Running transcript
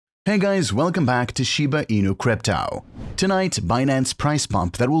Hey guys, welcome back to Shiba Inu Crypto. Tonight, Binance price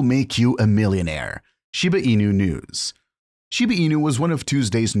pump that will make you a millionaire. Shiba Inu news. Shiba Inu was one of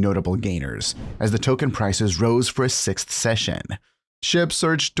Tuesday's notable gainers, as the token prices rose for a sixth session. Shib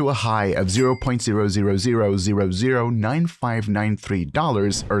surged to a high of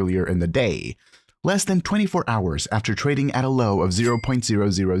 $0.00009593 earlier in the day, less than 24 hours after trading at a low of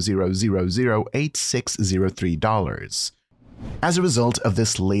 $0.00008603. As a result of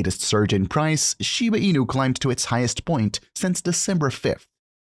this latest surge in price, Shiba Inu climbed to its highest point since December 5th.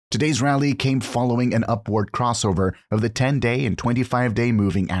 Today's rally came following an upward crossover of the 10-day and 25-day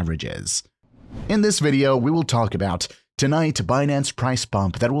moving averages. In this video, we will talk about tonight Binance price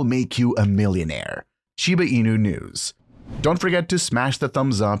pump that will make you a millionaire. Shiba Inu news. Don't forget to smash the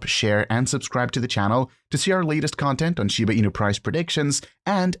thumbs up, share, and subscribe to the channel to see our latest content on Shiba Inu price predictions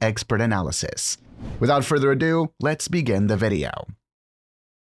and expert analysis. Without further ado, let's begin the video.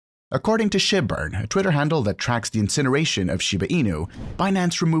 According to Shibburn, a Twitter handle that tracks the incineration of Shiba Inu,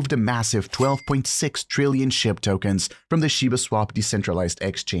 Binance removed a massive 12.6 trillion SHIB tokens from the SHIBASWAP decentralized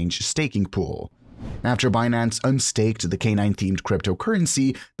exchange staking pool. After Binance unstaked the K9-themed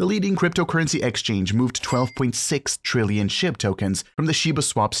cryptocurrency, the leading cryptocurrency exchange moved 12.6 trillion SHIB tokens from the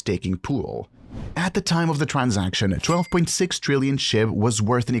SHIBASWAP staking pool. At the time of the transaction, 12.6 trillion SHIB was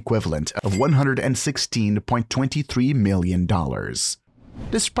worth an equivalent of $116.23 million.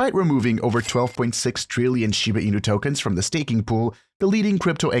 Despite removing over 12.6 trillion Shiba Inu tokens from the staking pool, the leading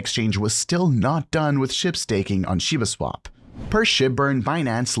crypto exchange was still not done with SHIB staking on SHIBASWAP. Per Shibburn,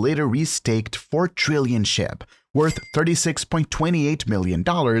 Binance later restaked 4 trillion SHIB, worth $36.28 million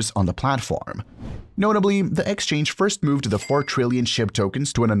on the platform. Notably, the exchange first moved the 4 trillion SHIB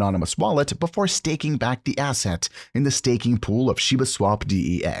tokens to an anonymous wallet before staking back the asset in the staking pool of SHIBASWAP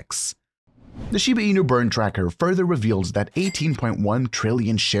DEX. The Shiba Inu burn tracker further reveals that 18.1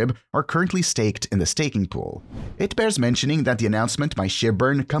 trillion SHIB are currently staked in the staking pool. It bears mentioning that the announcement by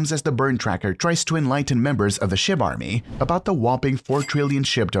Shibburn comes as the burn tracker tries to enlighten members of the SHIB army about the whopping 4 trillion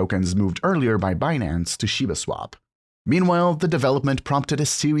SHIB tokens moved earlier by Binance to SHIBASWAP. Meanwhile, the development prompted a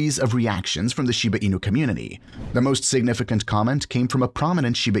series of reactions from the Shiba Inu community. The most significant comment came from a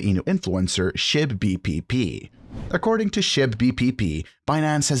prominent Shiba Inu influencer, ShibBPP. According to ShibBPP,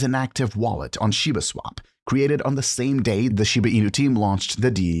 Binance has an active wallet on SHIBASWAP, created on the same day the Shiba Inu team launched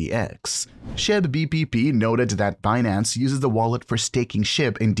the DEX. ShibBPP noted that Binance uses the wallet for staking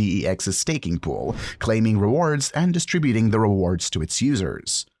SHIB in DEX's staking pool, claiming rewards and distributing the rewards to its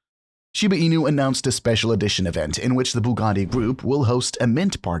users. Shiba Inu announced a special edition event in which the Bugatti Group will host a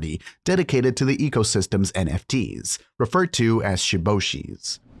mint party dedicated to the ecosystem's NFTs, referred to as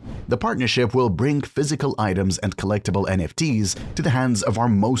Shiboshis. The partnership will bring physical items and collectible NFTs to the hands of our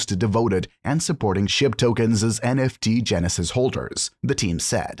most devoted and supporting SHIB tokens as NFT Genesis holders, the team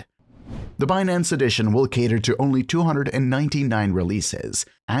said. The Binance edition will cater to only 299 releases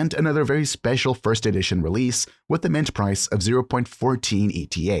and another very special first edition release with the mint price of 0.14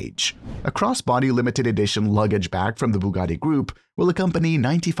 ETH. A crossbody limited edition luggage bag from the Bugatti Group will accompany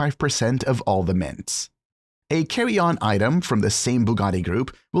 95% of all the mints. A carry-on item from the same Bugatti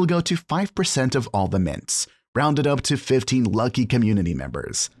Group will go to 5% of all the mints, rounded up to 15 lucky community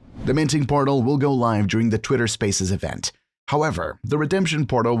members. The minting portal will go live during the Twitter Spaces event. However, the redemption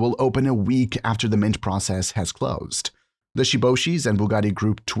portal will open a week after the mint process has closed. The Shiboshis and Bugatti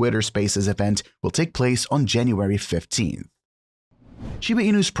Group Twitter Spaces event will take place on January 15th. Shiba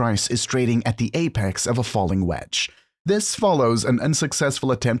Inu's price is trading at the apex of a falling wedge. This follows an unsuccessful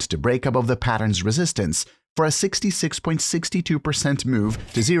attempt to break above the pattern's resistance for a 66.62% move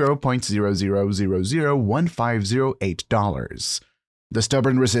to $0.00001508. The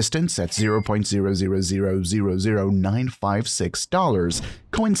stubborn resistance at $0.00000956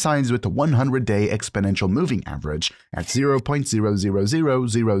 coincides with the 100-day exponential moving average at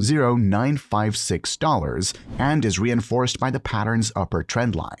 $0.00000956 and is reinforced by the pattern's upper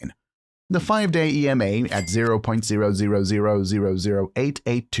trend line. The 5-day EMA at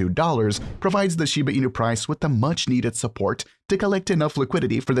 $0.00000882 provides the Shiba Inu price with the much-needed support to collect enough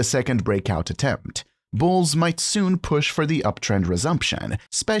liquidity for the second breakout attempt. Bulls might soon push for the uptrend resumption,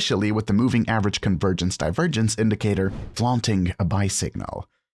 especially with the moving average convergence-divergence indicator flaunting a buy signal.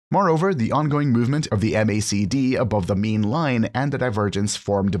 Moreover, the ongoing movement of the MACD above the mean line and the divergence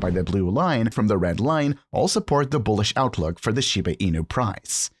formed by the blue line from the red line all support the bullish outlook for the Shiba Inu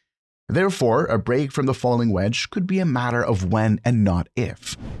price. Therefore, a break from the falling wedge could be a matter of when and not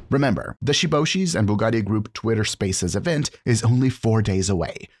if. Remember, the Shiboshis and Bugatti Group Twitter Spaces event is only 4 days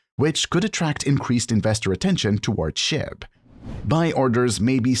away, which could attract increased investor attention towards SHIB. Buy orders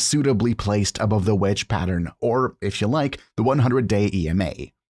may be suitably placed above the wedge pattern or, if you like, the 100-day EMA.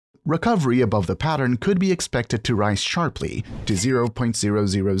 recovery above the pattern could be expected to rise sharply to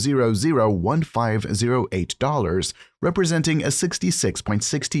 $0.0001508, representing a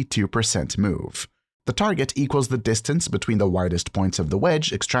 66.62% move. The target equals the distance between the widest points of the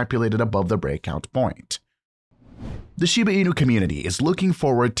wedge extrapolated above the breakout point. The Shiba Inu community is looking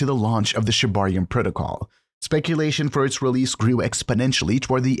forward to the launch of the Shibarium protocol. Speculation for its release grew exponentially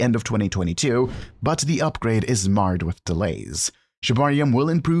toward the end of 2022, but the upgrade is marred with delays. Shibarium will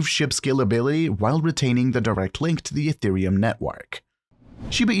improve Shib scalability while retaining the direct link to the Ethereum network.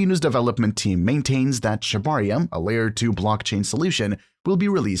 Shiba Inu's development team maintains that Shibarium, a Layer 2 blockchain solution, will be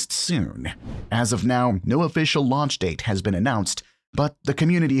released soon. As of now, no official launch date has been announced, but the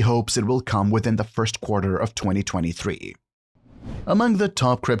community hopes it will come within the first quarter of 2023. Among the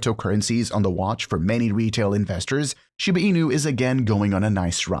top cryptocurrencies on the watch for many retail investors, Shiba Inu is again going on a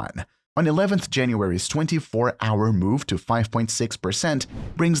nice run. On 11th January's 24-hour move to 5.6%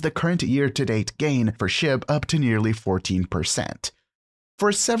 brings the current year-to-date gain for Shib up to nearly 14%.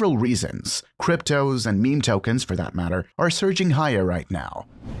 For several reasons, cryptos and meme tokens, for that matter, are surging higher right now.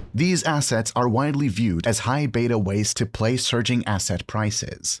 These assets are widely viewed as high beta ways to play surging asset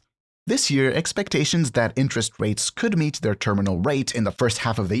prices. This year, expectations that interest rates could meet their terminal rate in the first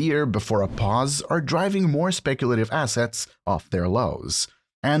half of the year before a pause are driving more speculative assets off their lows.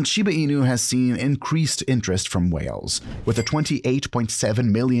 And Shiba Inu has seen increased interest from whales, with a $28.7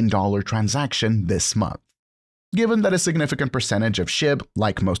 million transaction this month. Given that a significant percentage of Shib,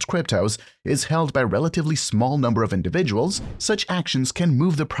 like most cryptos, is held by a relatively small number of individuals, such actions can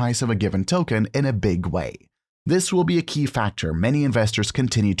move the price of a given token in a big way. This will be a key factor many investors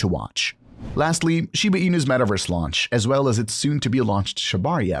continue to watch. Lastly, Shiba Inu's metaverse launch, as well as its soon-to-be-launched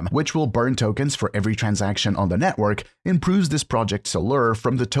Shibarium, which will burn tokens for every transaction on the network, improves this project's allure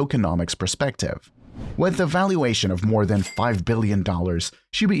from the tokenomics perspective. With a valuation of more than $5 billion,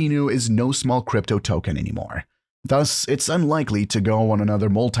 Shiba Inu is no small crypto token anymore. Thus, it's unlikely to go on another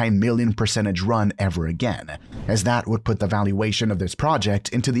multi-million percentage run ever again, as that would put the valuation of this project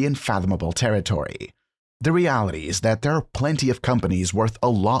into the unfathomable territory. The reality is that there are plenty of companies worth a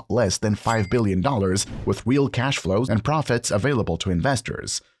lot less than $5 billion with real cash flows and profits available to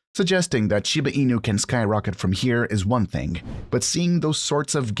investors. Suggesting that Shiba Inu can skyrocket from here is one thing, but seeing those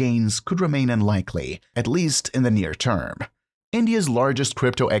sorts of gains could remain unlikely, at least in the near term. India's largest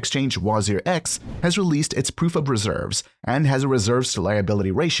crypto exchange, WazirX, has released its proof of reserves and has a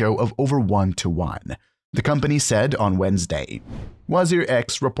reserves-to-liability ratio of over 1:1. The company said on Wednesday,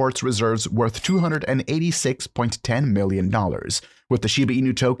 WazirX reports reserves worth $286.10 million, with the Shiba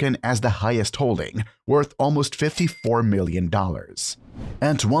Inu token as the highest holding, worth almost $54 million.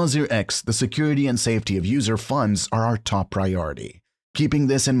 At WazirX, the security and safety of user funds are our top priority. Keeping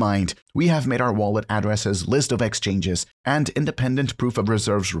this in mind, we have made our wallet addresses, list of exchanges, and independent proof of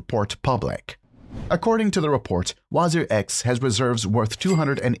reserves report public. According to the report, WazirX has reserves worth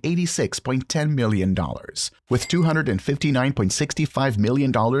 $286.10 million, with $259.65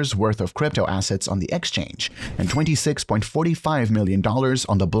 million worth of crypto assets on the exchange and $26.45 million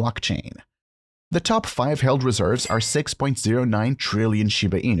on the blockchain. The top 5 held reserves are 6.09 trillion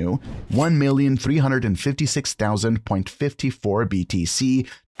Shiba Inu, 1,356,000.54 BTC,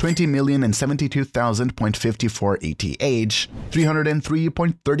 20,072,000.54 ETH,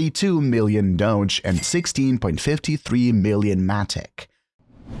 303.32 million Doge, and 16.53 million Matic.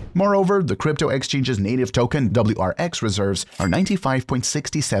 Moreover, the crypto exchange's native token WRX reserves are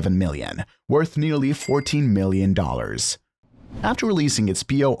 95.67 million, worth nearly $14 million. After releasing its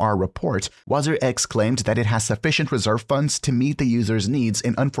POR report, WazirX claimed that it has sufficient reserve funds to meet the user's needs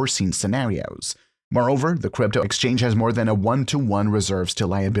in unforeseen scenarios. Moreover, the crypto exchange has more than a 1:1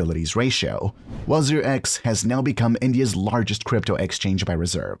 reserves-to-liabilities ratio. WazirX has now become India's largest crypto exchange by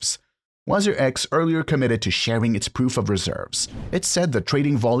reserves. WazirX earlier committed to sharing its proof of reserves. It said the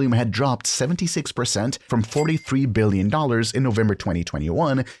trading volume had dropped 76% from $43 billion in November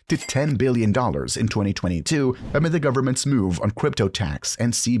 2021 to $10 billion in 2022 amid the government's move on crypto tax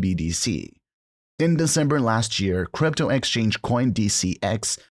and CBDC. In December last year, crypto exchange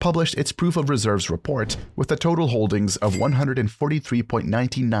CoinDCX published its proof of reserves report with a total holdings of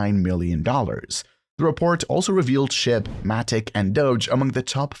 $143.99 million. The report also revealed Shib, Matic, and Doge among the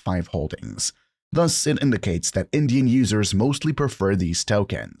top 5 holdings. Thus, it indicates that Indian users mostly prefer these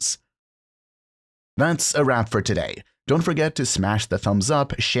tokens. That's a wrap for today. Don't forget to smash the thumbs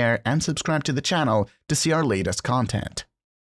up, share, and subscribe to the channel to see our latest content.